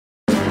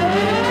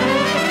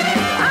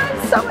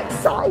so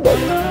excited.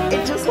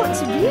 It just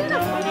looks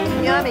beautiful.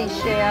 Yummy,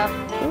 Chef.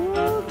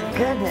 Oh,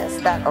 goodness,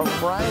 that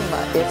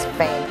aroma is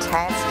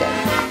fantastic.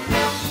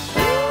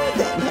 Oh,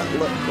 that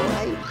look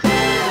great.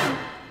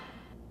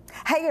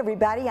 Hey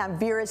everybody, I'm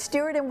Vera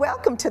Stewart and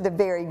welcome to the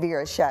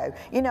VeryVera Show.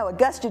 You know,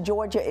 Augusta,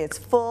 Georgia is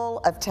full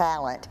of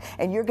talent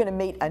and you're going to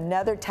meet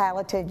another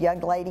talented young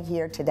lady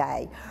here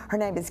today. Her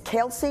name is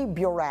Kelsey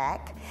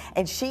Burack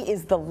and she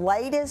is the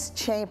latest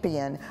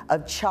champion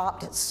of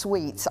chopped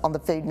sweets on the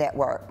Food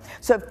Network.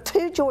 So if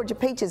two Georgia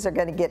peaches are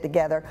going to get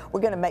together,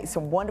 we're going to make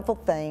some wonderful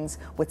things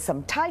with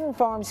some Titan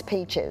Farms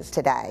peaches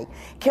today.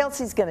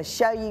 Kelsey's going to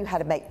show you how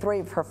to make three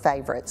of her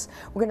favorites.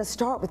 We're going to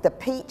start with the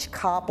peach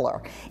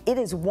cobbler. It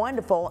is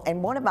wonderful,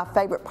 and one of my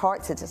favorite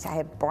parts is to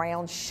have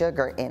brown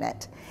sugar in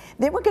it.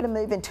 Then we're going to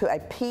move into a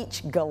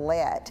peach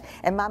galette,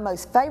 and my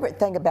most favorite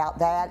thing about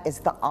that is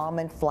the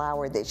almond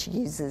flour that she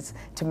uses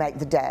to make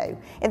the dough.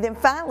 And then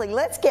finally,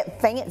 let's get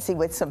fancy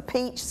with some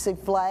peach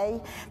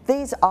soufflé.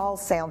 These all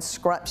sound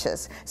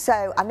scrumptious.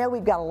 So I know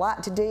we've got a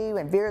lot to do.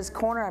 In Vera's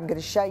Corner, I'm going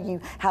to show you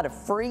how to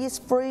freeze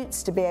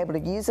fruits to be able to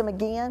use them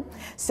again.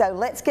 So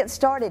let's get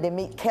started and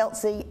meet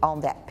Kelsey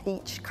on that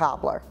peach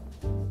cobbler.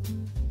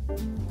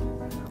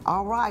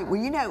 All right, well,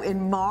 you know,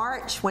 in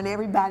March, when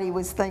everybody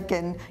was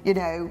thinking, you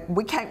know,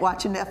 we can't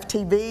watch enough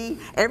TV,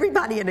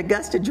 everybody in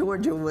Augusta,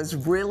 Georgia was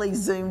really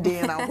zoomed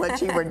in on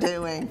what you were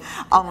doing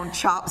on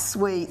chopped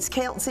sweets.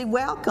 Kelsey,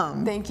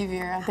 welcome. Thank you,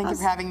 Vera. Thank you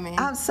for having me.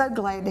 I'm so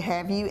glad to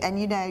have you. And,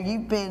 you know,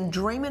 you've been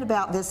dreaming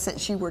about this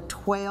since you were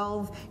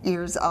 12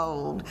 years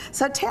old.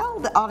 So tell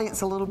the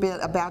audience a little bit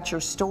about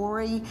your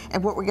story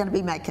and what we're going to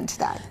be making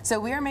today. So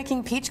we are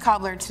making peach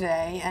cobbler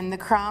today, and the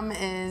crumb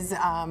is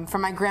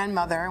from my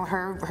grandmother,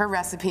 her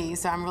recipe.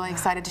 So I'm really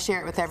excited to share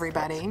it with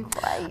everybody.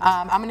 Great.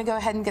 I'm going to go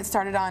ahead and get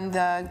started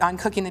on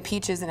cooking the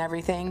peaches and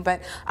everything.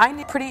 But I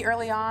knew pretty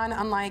early on,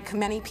 unlike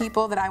many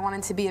people, that I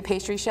wanted to be a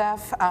pastry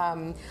chef.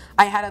 I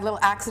had a little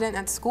accident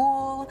at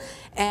school,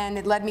 and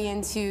it led me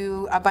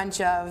into a bunch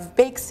of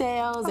bake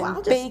sales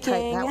and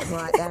baking. That one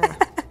right there.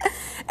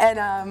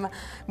 And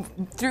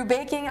through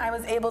baking, I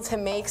was able to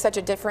make such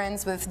a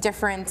difference with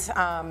different,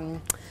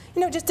 you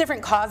know, just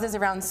different causes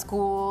around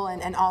school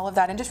and all of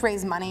that, and just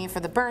raise money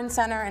for the burn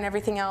center and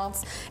everything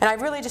else. And I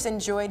really just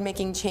enjoyed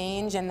making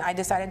change, and I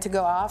decided to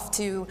go off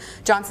to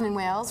Johnson &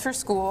 Wales for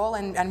school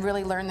and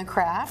really learn the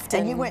craft.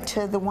 And you went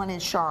to the one in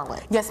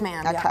Charlotte? Yes,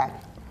 ma'am. Okay. Yeah.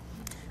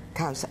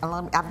 Because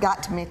I've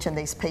got to mention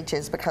these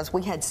peaches because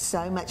we had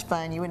so much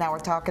fun. You and I were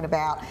talking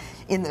about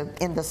in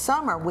the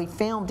summer we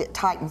filmed at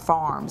Titan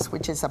Farms,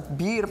 which is a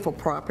beautiful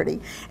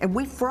property, and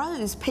we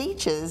froze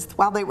peaches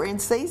while they were in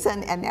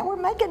season, and now we're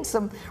making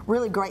some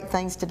really great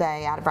things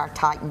today out of our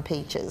Titan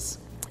peaches.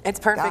 It's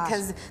perfect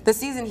because the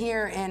season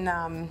here in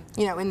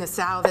you know, in the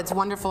South, it's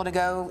wonderful to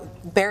go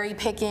berry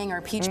picking or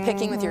peach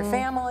picking with your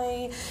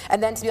family,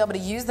 and then to be able to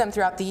use them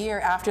throughout the year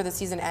after the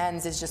season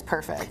ends is just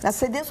perfect. Now,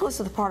 see, this was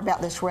the part about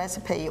this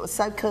recipe. It was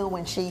so cool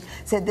when she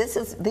said,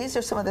 these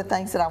are some of the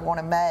things that I want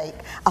to make.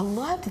 I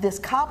loved this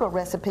cobbler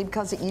recipe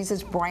because it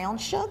uses brown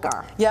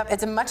sugar. Yep,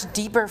 it's a much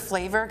deeper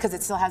flavor because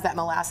it still has that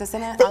molasses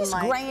in it. These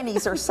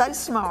grannies are so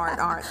smart,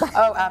 aren't they?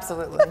 Oh,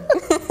 absolutely.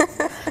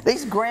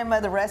 These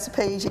grandmother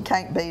recipes, you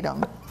can't beat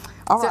them.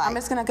 All so right. I'm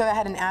just going to go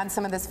ahead and add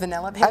some of this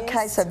vanilla paste.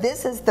 Okay, so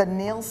this is the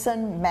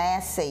Nielsen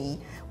Massey,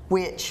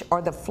 which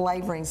are the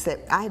flavorings that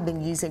I have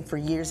been using for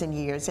years and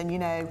years. And you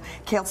know,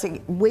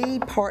 Kelsey, we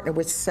partner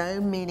with so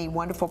many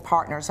wonderful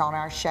partners on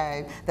our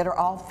show that are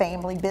all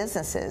family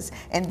businesses.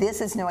 And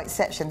this is no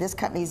exception. This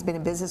company has been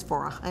in business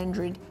for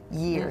 100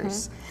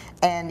 years.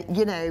 And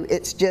you know,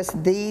 it's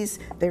just these,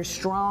 they're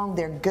strong,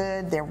 they're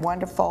good, they're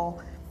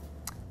wonderful.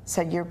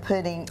 So you're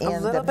putting in the vanilla.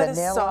 A little bit of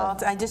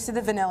salt. I just did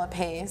the vanilla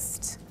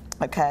paste.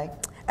 Okay.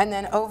 And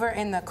then over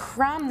in the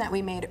crumb that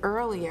we made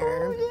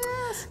earlier.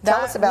 Oh, yes. Tell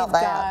us about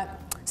that.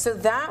 So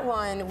that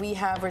one we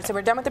have, so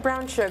we're done with the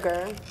brown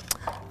sugar.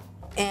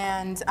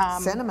 And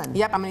cinnamon.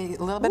 Yep, I'm gonna need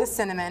a little bit of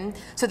cinnamon.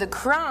 So the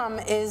crumb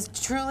is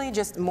truly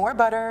just more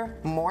butter,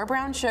 more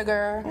brown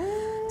sugar,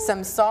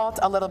 some salt,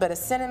 a little bit of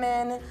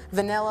cinnamon,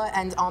 vanilla,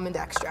 and almond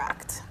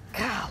extract.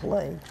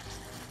 Golly.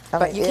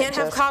 But you can't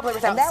have cobbler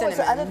without cinnamon. And that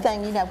was the other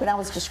thing, you know, when I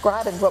was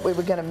describing what we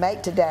were going to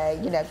make today,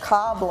 you know,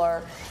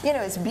 cobbler, you know,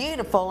 it's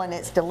beautiful and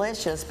it's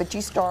delicious, but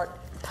you start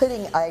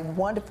putting a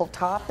wonderful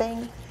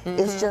topping,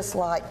 it's just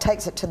like,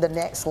 takes it to the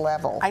next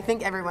level. I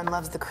think everyone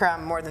loves the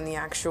crumb more than the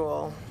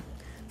actual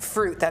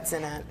fruit that's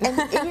in it.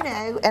 And, you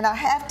know, and I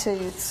have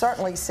to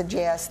certainly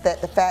suggest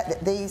that the fact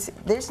that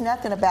there's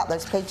nothing about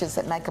those peaches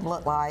that make them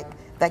look like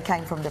they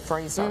came from the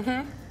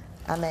freezer.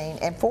 I mean,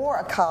 and for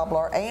a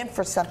cobbler and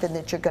for something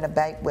that you're going to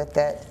bake with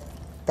it,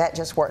 that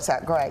just works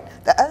out great.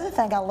 The other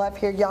thing I love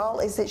here, y'all,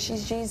 is that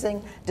she's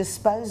using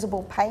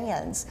disposable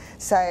pans.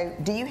 So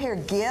do you hear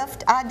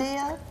gift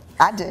idea?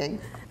 I do.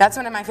 That's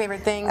one of my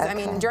favorite things. Okay. I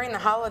mean, during the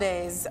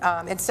holidays,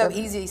 it's so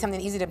easy, something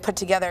easy to put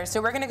together.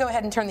 So we're going to go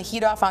ahead and turn the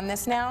heat off on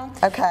this now.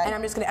 Okay. And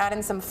I'm just going to add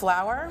in some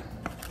flour.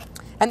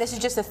 And this is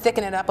just to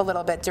thicken it up a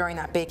little bit during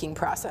that baking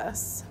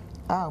process.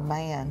 Oh,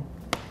 man.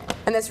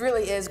 And this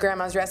really is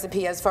Grandma's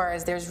recipe as far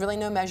as there's really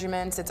no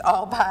measurements. It's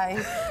all by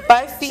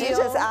feel. She's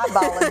just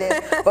eyeballing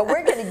it. But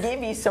we're going to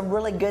give you some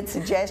really good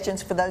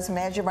suggestions for those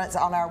measurements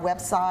on our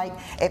website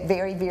at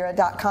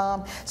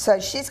VeryVera.com. So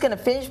she's going to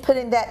finish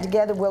putting that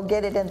together. We'll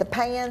get it in the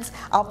pans.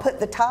 I'll put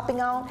the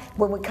topping on.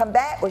 When we come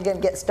back, we're going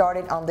to get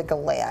started on the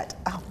galette.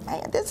 Oh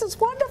man, this is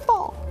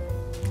wonderful.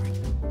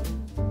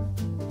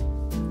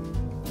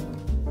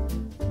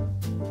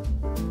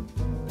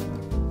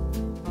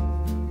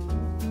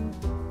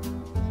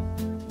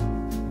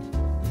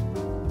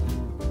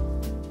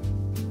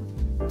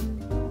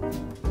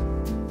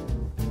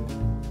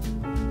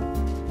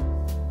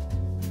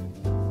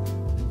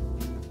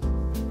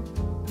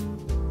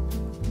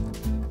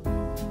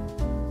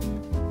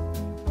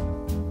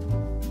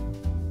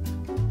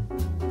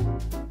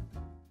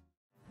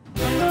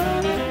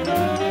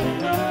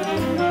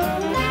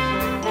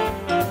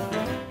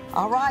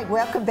 All right,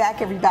 welcome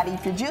back everybody.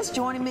 If you're just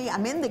joining me,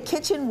 I'm in the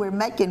kitchen. We're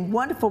making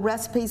wonderful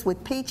recipes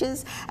with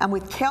peaches. I'm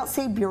with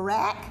Kelsey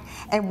Burack,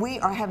 and we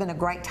are having a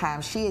great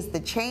time. She is the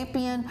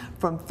champion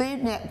from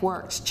Food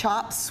Network's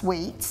Chopped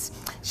Sweets.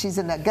 She's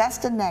an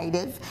Augusta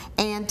native.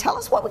 And tell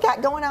us what we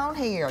got going on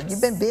here.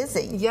 You've been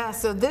busy. Yeah,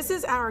 so this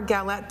is our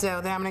galette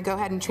dough that I'm going to go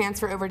ahead and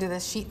transfer over to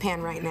this sheet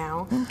pan right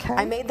now. Okay.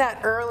 I made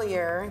that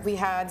earlier. We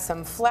had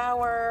some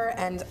flour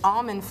and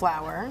almond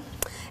flour.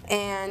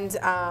 And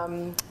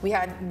we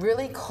had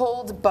really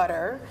cold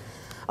butter,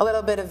 a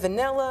little bit of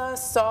vanilla,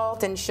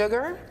 salt, and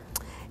sugar.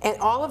 And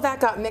all of that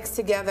got mixed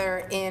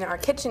together in our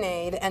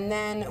KitchenAid, and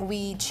then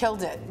we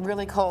chilled it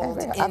really cold.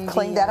 I've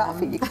cleaned that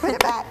off. You can put it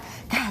back.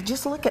 God,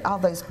 just look at all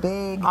those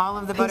big all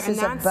of the butter.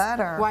 pieces And of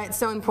butter. Why it's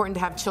so important to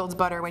have chilled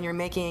butter when you're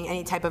making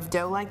any type of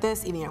dough like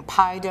this, even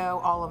pie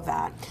dough, all of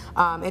that.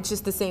 It's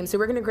just the same. So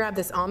we're going to grab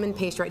this almond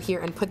paste right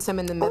here and put some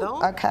in the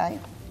middle. Ooh, okay.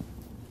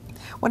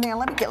 Well, now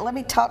let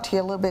me talk to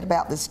you a little bit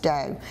about this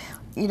dough.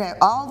 You know,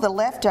 all the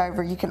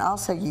leftover you can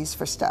also use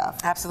for stuff.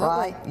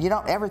 Absolutely. Right? You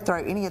don't ever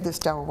throw any of this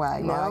dough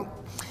away, no. right?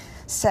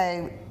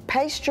 So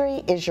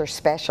pastry is your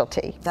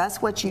specialty.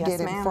 That's what you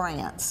did in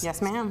France. Yes,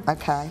 ma'am.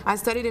 Okay. I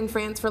studied in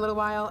France for a little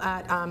while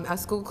at a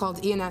school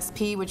called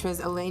ENSP, which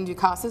was Elaine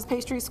Ducasse's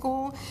pastry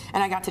school,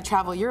 and I got to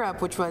travel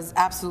Europe, which was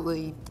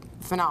absolutely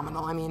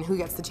phenomenal. I mean, who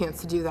gets the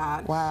chance to do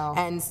that? Wow.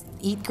 And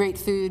eat great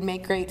food,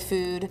 make great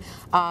food,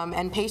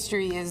 and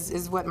pastry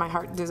is what my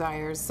heart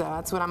desires, so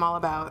that's what I'm all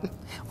about.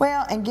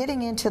 Well, and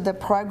getting into the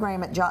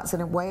program at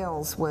Johnson &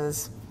 Wales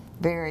was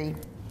very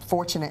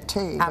fortunate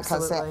too.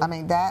 Absolutely. Because I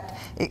mean, that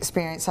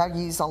experience, I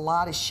use a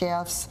lot of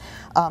chefs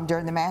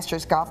during the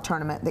Masters Golf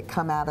Tournament that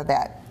come out of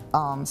that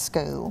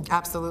school.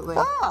 Absolutely.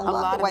 Oh, I love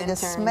lot the way of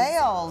this interns.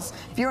 smells.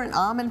 If you're an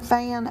almond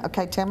fan,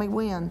 okay, tell me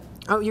when.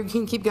 Oh, you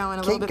can keep going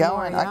a little bit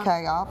more. Keep going, Yeah.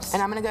 okay. Ops.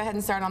 And I'm going to go ahead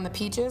and start on the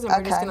peaches, and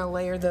we're just going to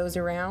layer those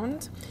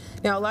around.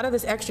 Now, a lot of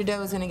this extra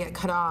dough is going to get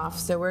cut off,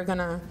 so we're going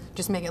to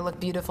just make it look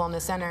beautiful in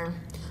the center.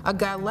 A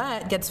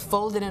galette gets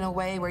folded in a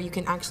way where you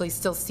can actually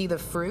still see the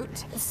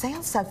fruit. It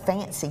sounds so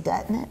fancy,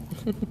 doesn't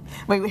it?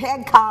 We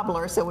had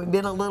Cobbler, so we've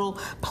been a little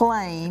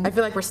plain. I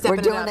feel like we're stepping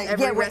it up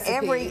every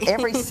recipe.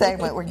 Every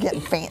segment we're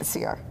getting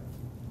fancier.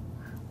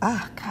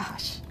 Oh,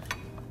 gosh.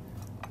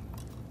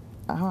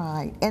 All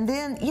right, and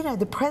then, you know,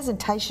 the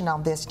presentation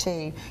on this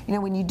too, you know,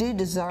 when you do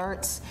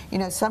desserts, you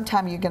know,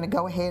 sometimes you're going to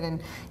go ahead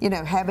and, you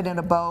know, have it in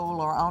a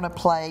bowl or on a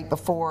plate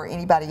before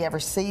anybody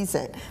ever sees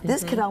it.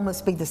 This could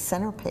almost be the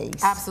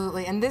centerpiece.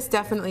 Absolutely, and this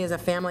definitely is a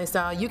family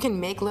style. You can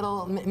make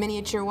little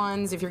miniature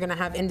ones if you're going to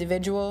have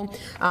individual,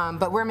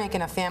 but we're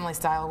making a family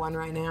style one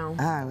right now.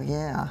 Oh,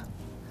 yeah.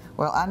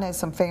 Well, I know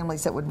some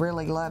families that would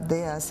really love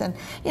this. And,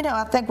 you know,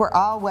 I think we're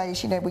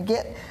always, you know, we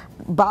get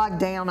bogged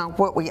down on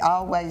what we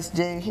always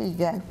do. Here you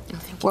go.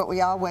 What we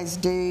always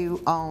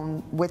do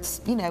with,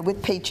 you know,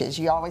 with peaches.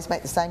 You always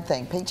make the same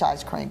thing, peach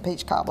ice cream,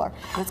 peach cobbler.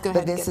 Let's go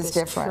ahead but and this get is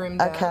this different.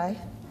 trimmed up. Okay.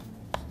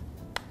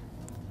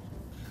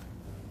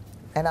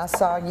 And I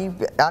saw you,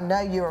 I know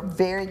you're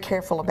very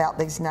careful about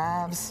these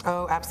knives.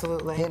 Oh,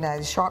 absolutely. You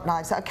know, sharp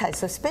knives. Okay,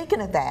 so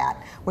speaking of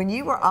that, when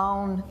you were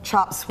on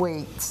Chopped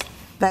Sweets,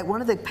 that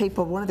one of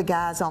the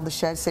guys on the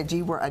show said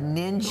you were a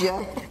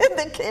ninja in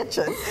the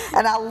kitchen,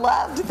 and I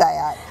loved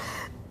that.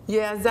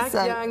 Yeah, Zach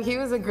Young, he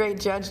was a great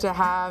judge to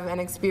have and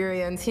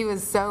experience. He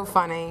was so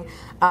funny,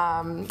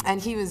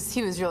 and he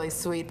was really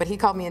sweet. But he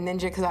called me a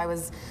ninja because I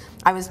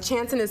was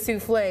chancing a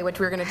souffle, which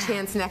we're going to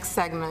chance next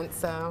segment.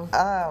 So.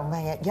 Oh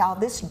man, y'all,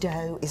 this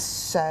dough is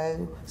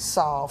so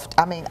soft.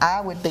 I mean, I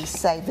would be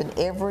saving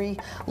every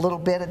little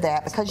bit of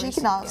that because you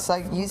can also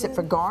use it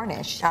for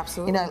garnish.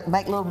 Absolutely. You know,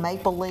 make little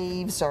maple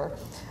leaves or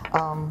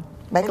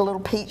make a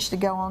little peach to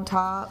go on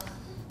top.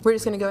 We're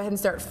just going to go ahead and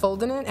start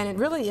folding it, and it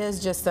really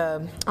is just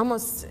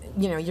almost,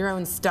 you know, your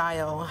own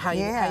style, how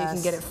you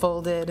can get it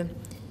folded.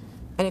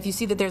 And if you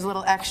see that there's a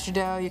little extra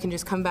dough, you can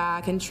just come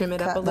back and trim it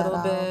up a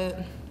little bit.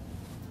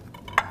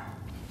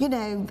 You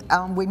know,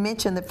 we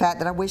mentioned the fact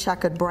that I wish I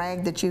could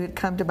brag that you had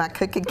come to my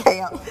cooking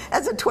camp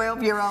as a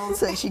 12-year-old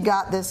since you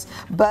got this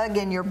bug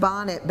in your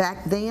bonnet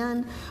back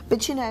then.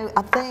 But you know,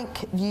 I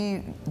think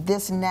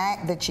this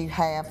knack that you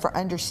have for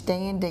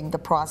understanding the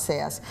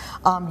process,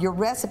 your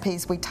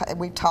recipes,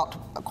 we've talked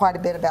quite a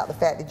bit about the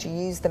fact that you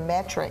use the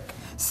metric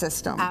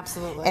system.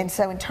 Absolutely. And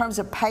so in terms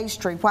of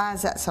pastry, why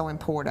is that so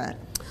important?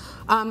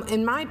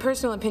 In my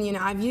personal opinion,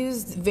 I've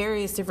used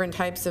various different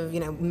types of,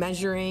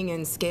 measuring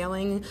and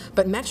scaling,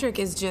 but metric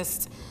is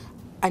just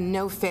a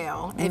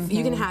no-fail. If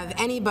you can have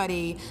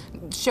anybody,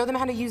 show them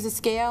how to use a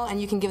scale, and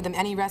you can give them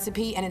any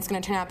recipe, and it's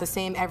going to turn out the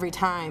same every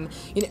time.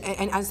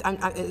 And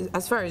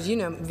as far as you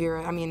know,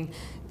 Vera, I mean,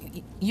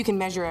 you can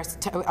measure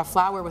a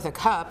flour with a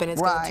cup and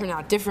it's going to turn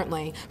out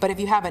differently. But if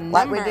you have a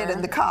number, like we did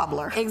in the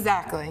cobbler.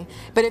 Exactly.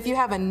 But if you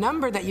have a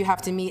number that you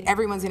have to meet,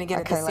 everyone's going to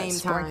get it at the same time. Okay, let's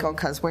sprinkle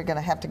because we're going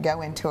to have to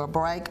go into a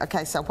break.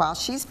 Okay, so while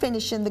she's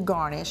finishing the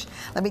garnish,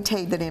 let me tell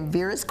you that in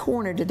Vera's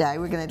Corner today,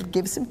 we're going to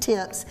give some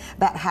tips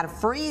about how to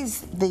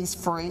freeze these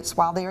fruits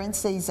while they're in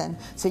season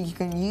so you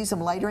can use them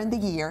later in the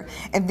year.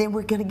 And then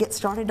we're going to get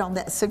started on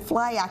that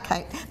souffle.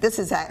 This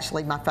is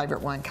actually my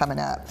favorite one coming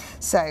up.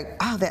 So,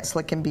 oh, that's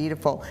looking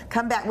beautiful.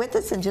 Come back with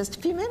us in just a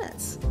few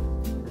minutes.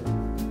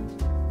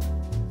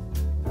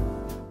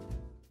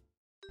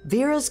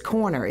 Vera's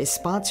Corner is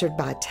sponsored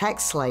by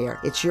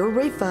TaxSlayer. It's your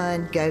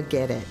refund, go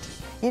get it.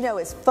 You know,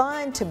 it's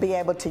fun to be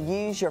able to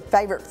use your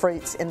favorite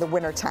fruits in the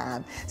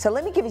wintertime. So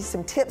let me give you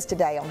some tips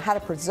today on how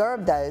to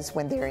preserve those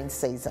when they're in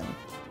season.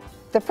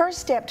 The first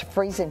step to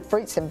freezing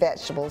fruits and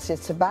vegetables is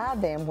to buy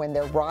them when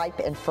they're ripe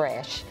and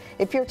fresh.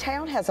 If your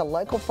town has a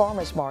local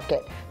farmer's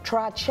market,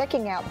 try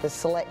checking out the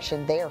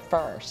selection there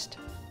first.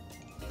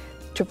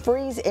 To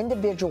freeze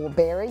individual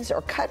berries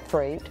or cut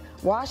fruit,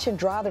 wash and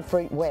dry the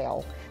fruit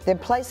well, then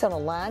place on a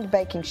lined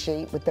baking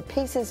sheet with the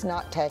pieces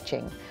not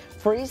touching.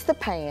 Freeze the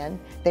pan,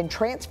 then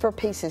transfer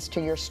pieces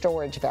to your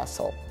storage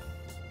vessel.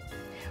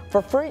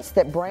 For fruits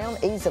that brown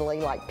easily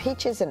like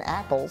peaches and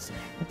apples,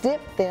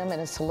 dip them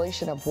in a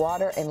solution of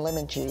water and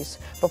lemon juice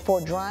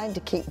before drying to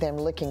keep them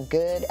looking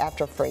good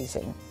after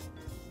freezing.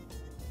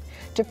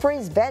 To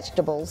freeze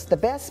vegetables, the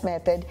best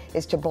method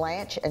is to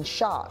blanch and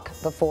shock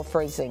before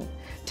freezing.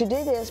 To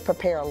do this,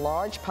 prepare a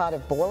large pot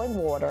of boiling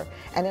water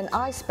and an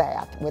ice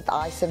bath with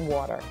ice and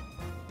water.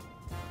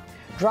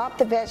 Drop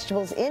the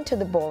vegetables into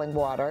the boiling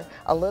water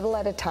a little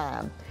at a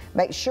time.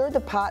 Make sure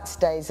the pot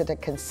stays at a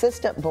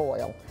consistent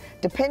boil.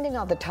 Depending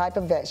on the type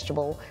of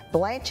vegetable,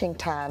 blanching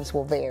times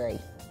will vary.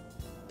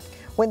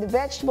 When the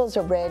vegetables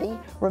are ready,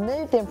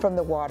 remove them from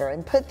the water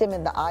and put them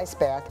in the ice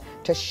bath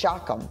to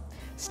shock them,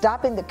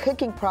 stopping the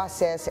cooking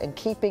process and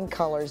keeping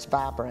colors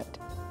vibrant.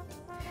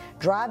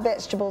 Dry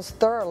vegetables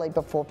thoroughly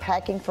before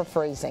packing for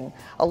freezing.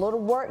 A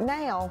little work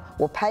now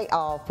will pay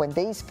off when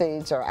these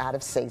foods are out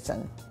of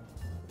season.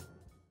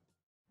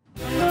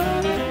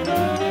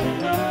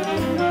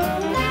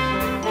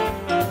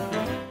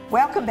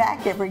 Welcome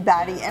back,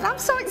 everybody, and I'm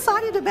so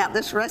excited about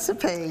this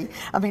recipe.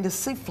 I mean, the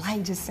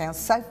souffle just sounds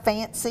so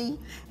fancy,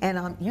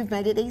 and you've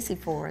made it easy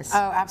for us. Oh,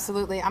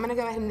 absolutely. I'm going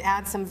to go ahead and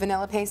add some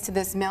vanilla paste to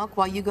this milk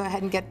while you go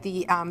ahead and get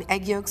the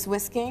egg yolks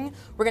whisking.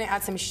 We're going to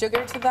add some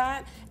sugar to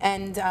that,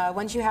 and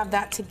once you have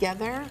that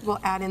together, we'll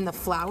add in the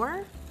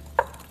flour.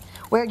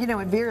 Well, you know,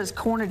 in Vera's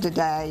Corner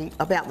today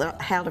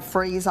about how to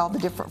freeze all the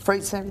different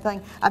fruits and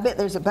everything, I bet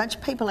there's a bunch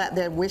of people out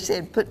there wish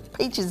they'd put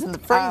peaches in the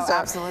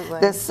freezer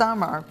this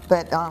summer,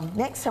 but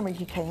next summer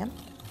you can.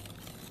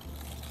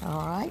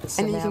 All right.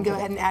 So and then you can go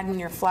ahead and add in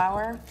your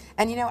flour.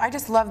 And you know, I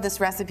just love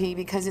this recipe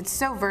because it's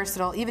so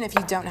versatile. Even if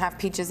you don't have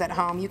peaches at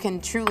home, you can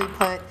truly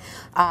put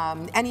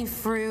any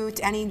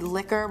fruit, any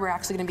liquor. We're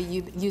actually going to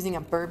be using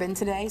a bourbon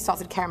today,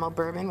 salted caramel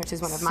bourbon, which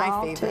is one of my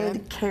favorites.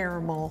 Salted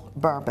caramel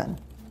bourbon.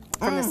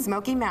 From the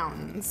Smoky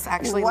Mountains,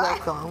 actually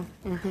local.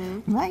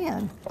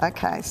 Man,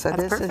 okay, so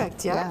that's this perfect,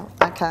 is, yeah.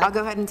 Okay. I'll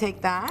go ahead and take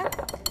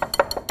that.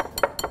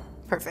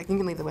 Perfect, you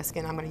can leave the whisk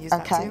in, I'm gonna use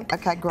that too.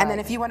 Okay, great. And then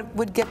if you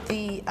would get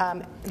the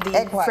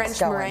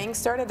French meringue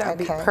started, that would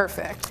be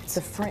perfect.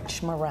 The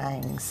French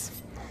meringues.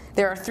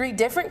 There are 3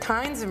 different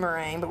kinds of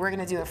meringue, but we're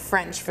gonna do a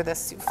French for this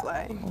souffle.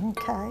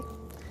 Okay,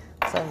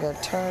 so I'm gonna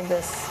turn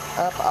this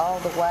up all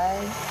the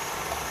way.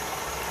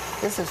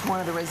 This is one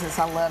of the reasons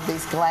I love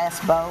these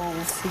glass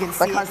bowls,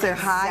 because they're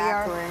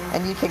higher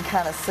and you can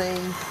kind of see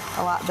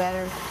a lot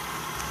better.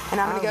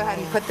 And I'm going to go ahead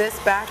and put this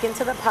back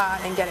into the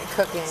pot and get it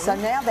cooking. So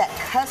now that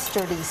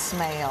custardy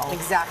smell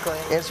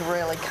is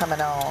really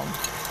coming on.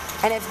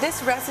 And if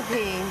this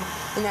recipe,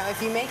 you know, if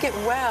you make it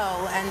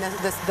well and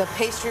the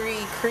pastry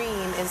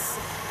cream is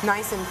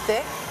nice and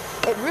thick,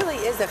 it really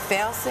is a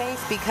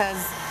fail-safe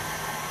because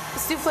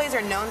soufflés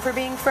are known for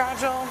being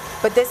fragile,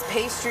 but this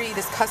pastry,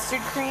 this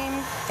custard cream,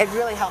 it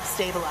really helps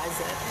stabilize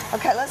it.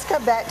 Okay, let's go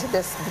back to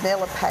this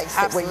vanilla paste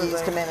that we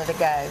used a minute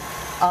ago.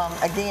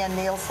 Again,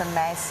 Nielsen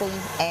Massey,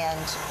 and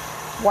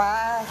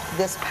why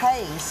this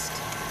paste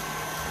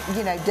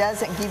you know,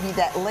 doesn't give you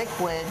that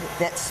liquid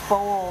that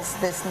spoils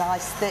this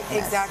nice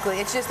thickness. Exactly.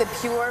 It's just a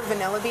pure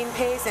vanilla bean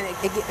paste, and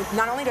it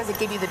not only does it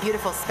give you the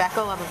beautiful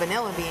speckle of a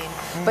vanilla bean,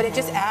 but it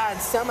just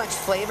adds so much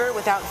flavor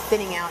without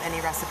thinning out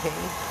any recipe.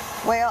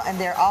 Well, and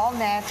they're all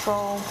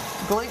natural,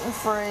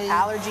 gluten-free,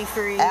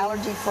 allergy-free,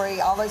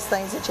 all those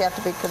things that you have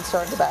to be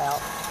concerned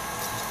about.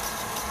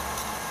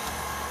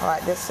 All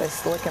right, this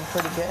is looking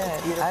pretty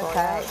good. Beautiful,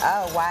 okay.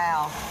 yeah. Oh,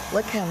 wow.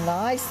 Look how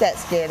nice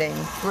that's getting.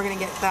 We're going to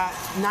get that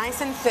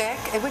nice and thick.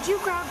 And would you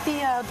grab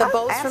the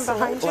bowls from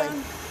behind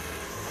you?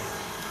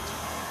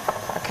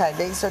 Okay,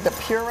 these are the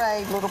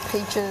pureed little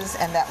peaches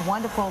and that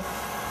wonderful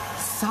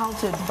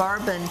salted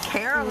bourbon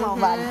caramel.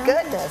 My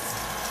goodness.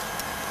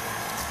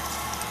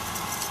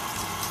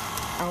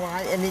 All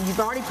right, and then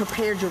you've already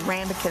prepared your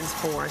ramekins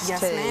for us,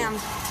 yes, too. Yes, ma'am.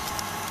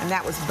 And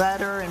that was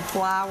butter and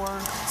flour.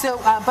 So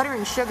butter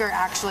and sugar,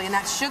 actually, and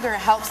that sugar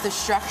helps the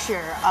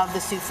structure of the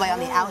souffle on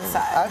the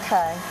outside.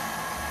 Okay.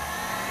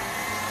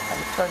 Let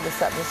me turn this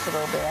up just a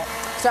little bit.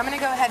 So I'm going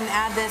to go ahead and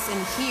add this in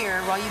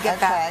here while you get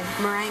that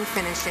meringue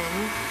finishing.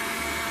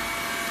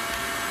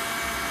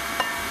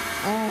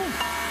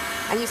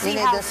 And you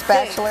see how thick.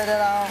 You need to spatula it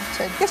at all?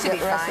 This should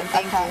be fine,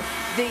 thank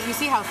you. You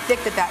see how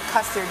thick that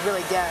custard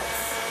really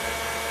gets.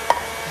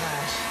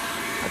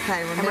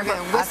 Okay, remember, and we're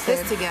going to whisk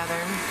this together.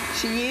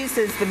 She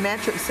uses the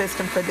metric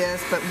system for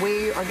this, but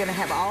we are going to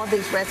have all of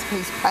these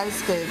recipes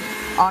posted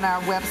on our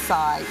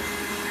website.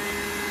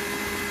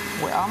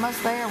 We're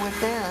almost there with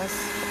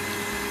this.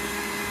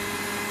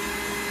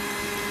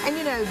 And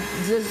you know,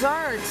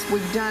 desserts,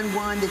 we've done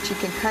one that you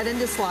can cut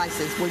into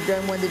slices. We've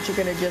done one that you're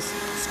going to just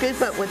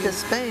scoop up with a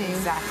spoon.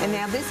 Exactly. And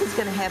now this is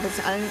going to have its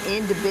own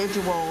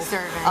individual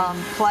serving.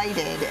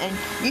 Plated. And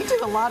you do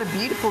a lot of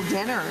beautiful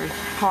dinner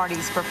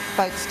parties for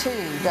folks too,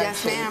 don't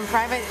yes, you? Yes, ma'am.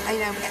 Private, you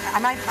know,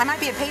 I might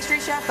be a pastry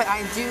chef, but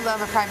I do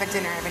love a private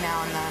dinner every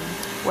now and then.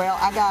 Well,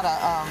 I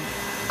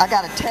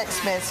got a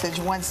text message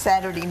one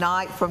Saturday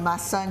night from my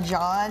son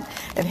John,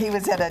 and he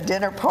was at a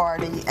dinner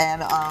party,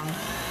 and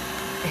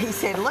he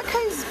said, "Look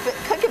who's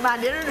cooking my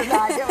dinner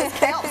tonight." It was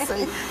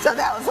Kelsey. So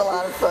that was a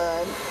lot of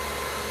fun.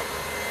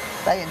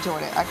 They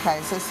enjoyed it. Okay,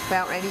 is this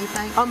about ready, you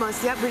think?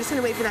 Almost, yep. We're just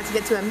going to wait for that to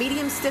get to a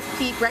medium stiff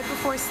peak right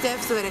before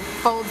stiff so that it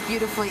folds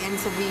beautifully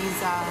into these,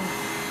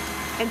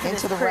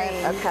 into the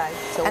cream. Okay,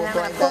 so and we'll then I'm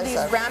going to pull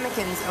these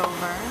ramekins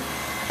over.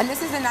 And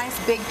this is a nice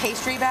big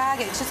pastry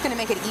bag. It's just going to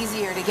make it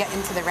easier to get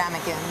into the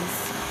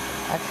ramekins.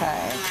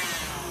 Okay.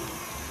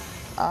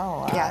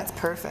 All right. Yeah, it's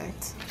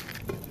perfect.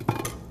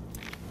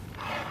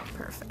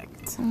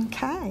 Perfect.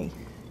 Okay.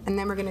 And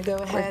then we're going to go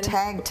ahead. We're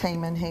tag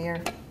teaming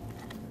here.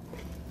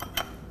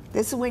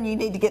 This is when you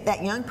need to get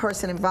that young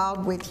person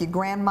involved with your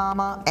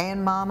grandmama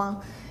and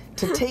mama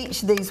to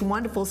teach these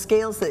wonderful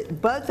skills that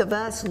both of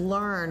us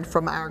learned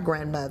from our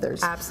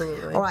grandmothers.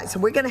 Absolutely. All right, so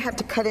we're going to have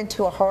to cut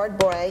into a hard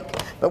break,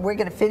 but we're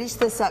going to finish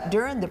this up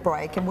during the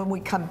break, and when we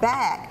come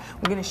back,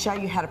 we're going to show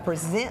you how to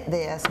present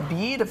this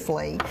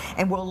beautifully,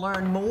 and we'll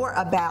learn more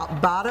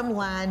about Bottom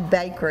Line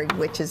Bakery,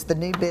 which is the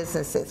new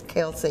business that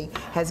Kelsey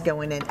has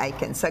going in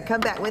Aiken. So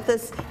come back with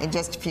us in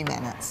just a few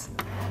minutes.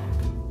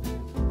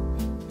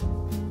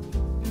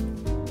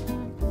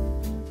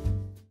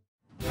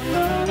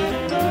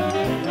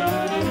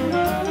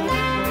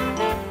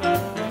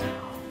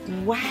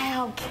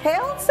 Wow,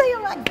 Kelsey,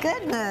 oh my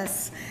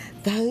goodness.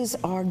 Those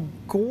are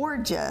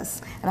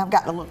gorgeous. And I've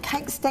got a little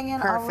cake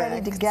stand all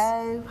ready to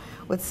go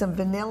with some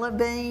vanilla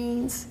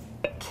beans.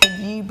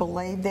 Can you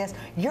believe this?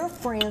 Your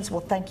friends will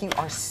think you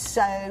are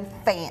so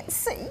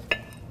fancy.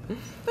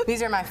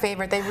 These are my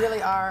favorite. They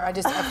really are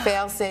just a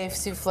fail-safe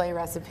souffle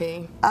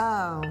recipe.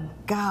 Oh,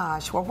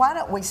 gosh. Well, why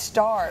don't we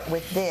start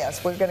with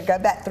this? We're going to go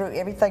back through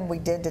everything we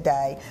did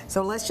today.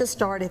 So let's just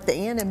start at the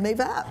end and move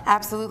up.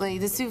 Absolutely.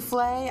 The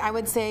souffle, I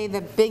would say the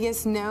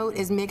biggest note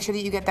is make sure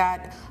that you get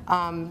that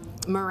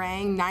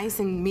meringue nice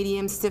and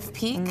medium stiff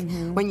peak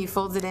when you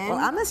fold it in. Well,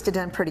 I must have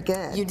done pretty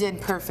good. You did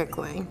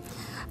perfectly.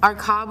 Our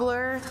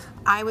cobbler,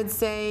 I would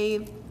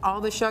say all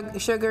the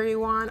sugar you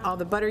want, all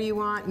the butter you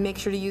want. Make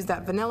sure to use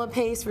that vanilla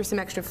paste for some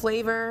extra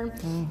flavor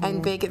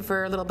and bake it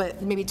for a little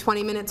bit, maybe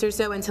 20 minutes or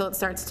so until it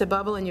starts to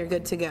bubble and you're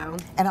good to go.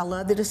 And I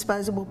love the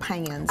disposable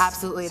pans.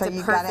 Absolutely, it's so a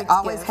perfect gift. So you've got to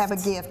always gift. have a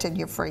gift in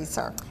your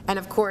freezer. And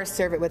of course,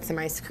 serve it with some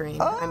ice cream.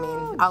 Oh, I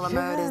mean, a la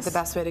mode is the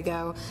best way to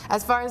go.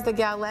 As far as the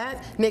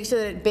galette, make sure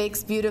that it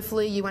bakes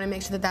beautifully. You want to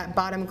make sure that that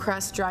bottom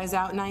crust dries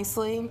out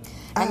nicely.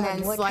 And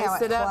then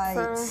slice it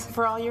up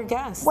for all your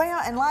guests.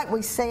 Well, and like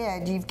we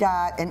said, you've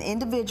got an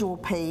individual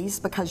piece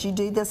because you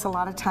do this a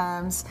lot of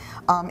times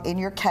in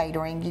your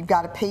catering. You've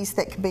got a piece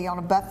that can be on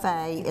a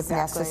buffet if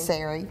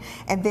necessary,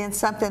 and then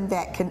something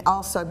that can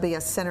also be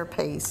a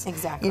centerpiece,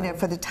 you know,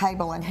 for the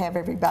table and have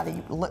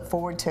everybody look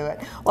forward to it.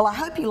 Well, I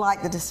hope you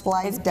like the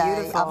display today.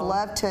 Beautiful. I've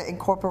loved to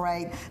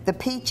incorporate the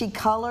peachy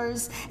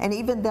colors, and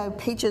even though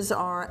peaches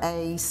are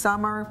a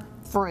summer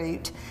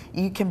fruit.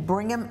 You can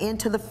bring them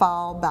into the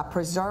fall by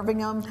preserving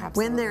them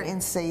when they're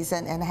in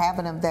season and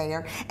having them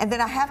there. And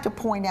then I have to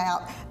point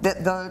out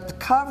that the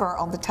cover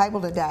on the table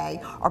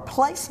today are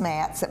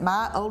placemats that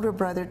my older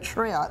brother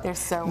Trip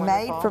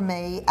made for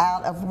me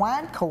out of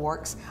wine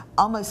corks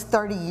almost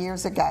 30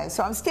 years ago.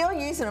 So I'm still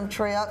using them,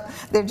 Trip.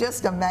 They're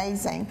just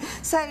amazing.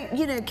 So,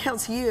 you know,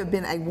 Kelsey, you have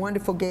been a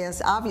wonderful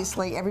guest.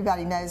 Obviously,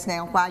 everybody knows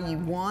now why you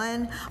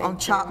won on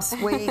Chopped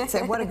Sweets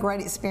and what a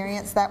great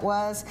experience that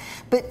was.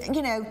 But,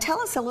 you know,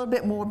 tell us a little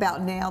bit more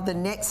about now the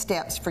next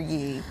steps for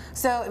you.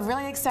 So,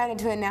 really excited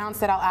to announce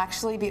that I'll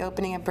actually be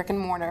opening a brick and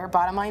mortar.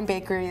 Bottom Line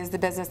Bakery is the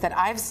business that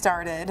I've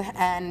started,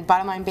 and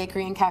Bottom Line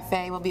Bakery and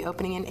Cafe will be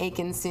opening in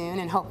Aiken soon,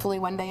 and hopefully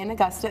one day in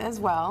Augusta as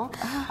well.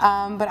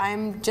 But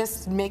I'm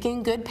just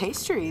making good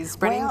pastries,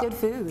 spreading good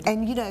food.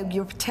 And you know,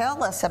 you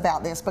tell us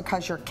about this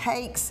because your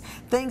cakes,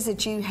 things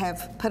that you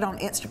have put on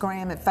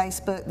Instagram and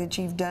Facebook that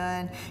you've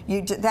done,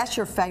 that's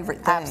your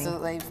favorite thing.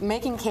 Absolutely.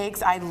 Making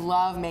cakes, I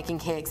love making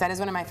cakes. That is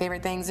one of my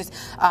favorite things. Just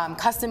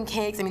custom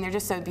cakes, I mean, they're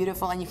just so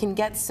beautiful, and you can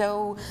get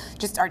so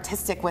just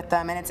artistic with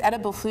them, and it's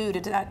edible food,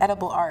 it's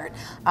edible art.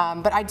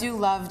 But I do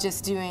love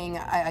just doing,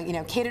 you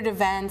know, catered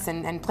events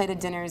and plated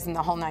dinners and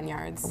the whole 9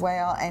 yards.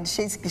 Well, and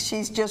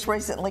she's just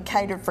recently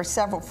catered for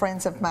several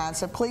friends of mine,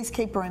 so please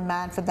keep her in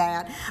mind for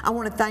that. I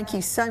want to thank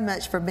you so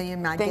much for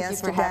being my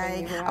guest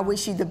today. I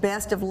wish you the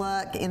best of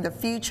luck in the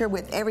future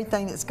with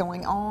everything that's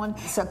going on.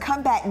 So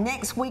come back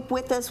next week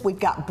with us. We've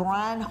got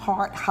Brian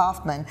Hart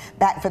Hoffman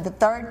back for the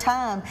 3rd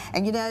time.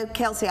 And you know,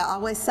 Kelsey, I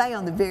always say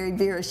on the Very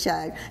Vera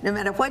Show, no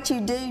matter what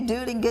you do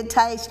it in good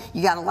taste.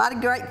 You got a lot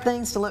of great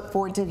things to look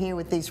forward to here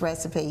with these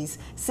recipes.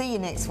 See you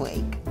next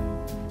week.